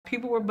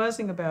People were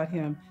buzzing about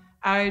him.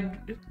 I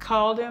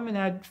called him and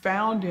I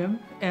found him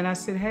and I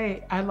said,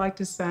 hey, I'd like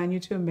to sign you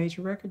to a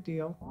major record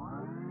deal.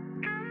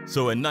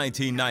 So in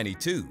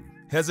 1992,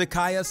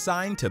 Hezekiah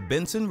signed to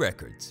Benson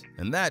Records,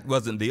 and that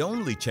wasn't the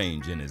only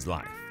change in his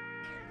life.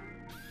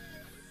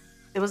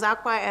 It was our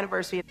choir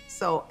anniversary,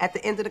 so at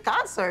the end of the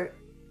concert,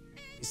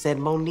 he said,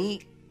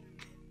 Monique.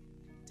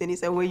 Then he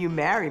said, will you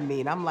marry me?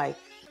 And I'm like,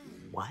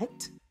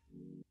 what?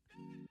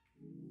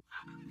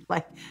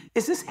 Like,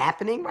 is this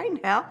happening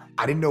right now?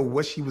 I didn't know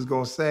what she was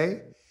gonna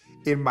say.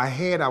 In my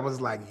head, I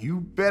was like, you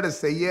better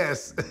say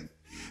yes.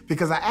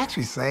 Because I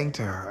actually sang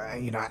to her.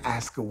 You know, I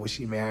asked her, will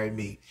she marry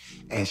me?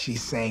 And she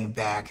sang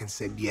back and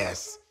said,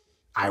 yes,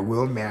 I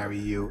will marry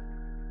you.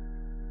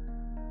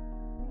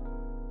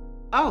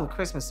 Oh, the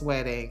Christmas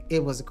wedding,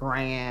 it was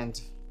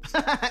grand.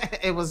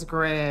 It was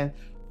grand.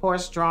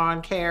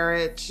 Horse-drawn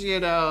carriage, you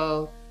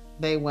know,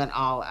 they went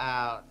all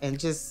out. And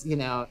just, you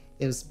know,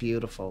 it was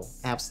beautiful,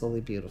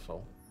 absolutely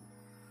beautiful.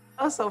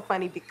 It was so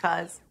funny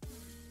because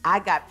I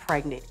got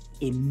pregnant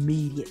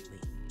immediately.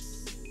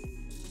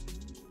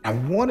 I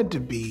wanted to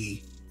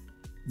be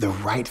the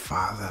right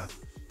father,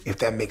 if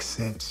that makes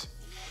sense.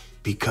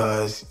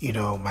 Because, you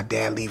know, my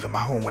dad leaving my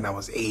home when I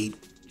was 8,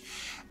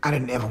 I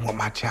didn't ever want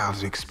my child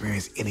to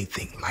experience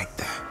anything like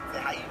that. Say,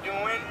 how you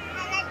doing?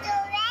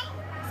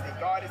 Say,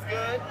 God is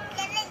good?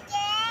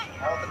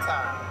 All the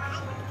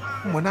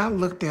time. When I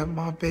looked at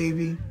my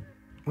baby,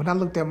 when I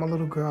looked at my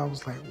little girl, I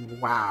was like,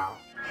 wow.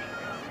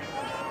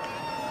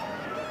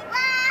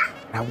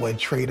 I wouldn't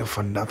trade her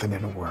for nothing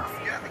in the world.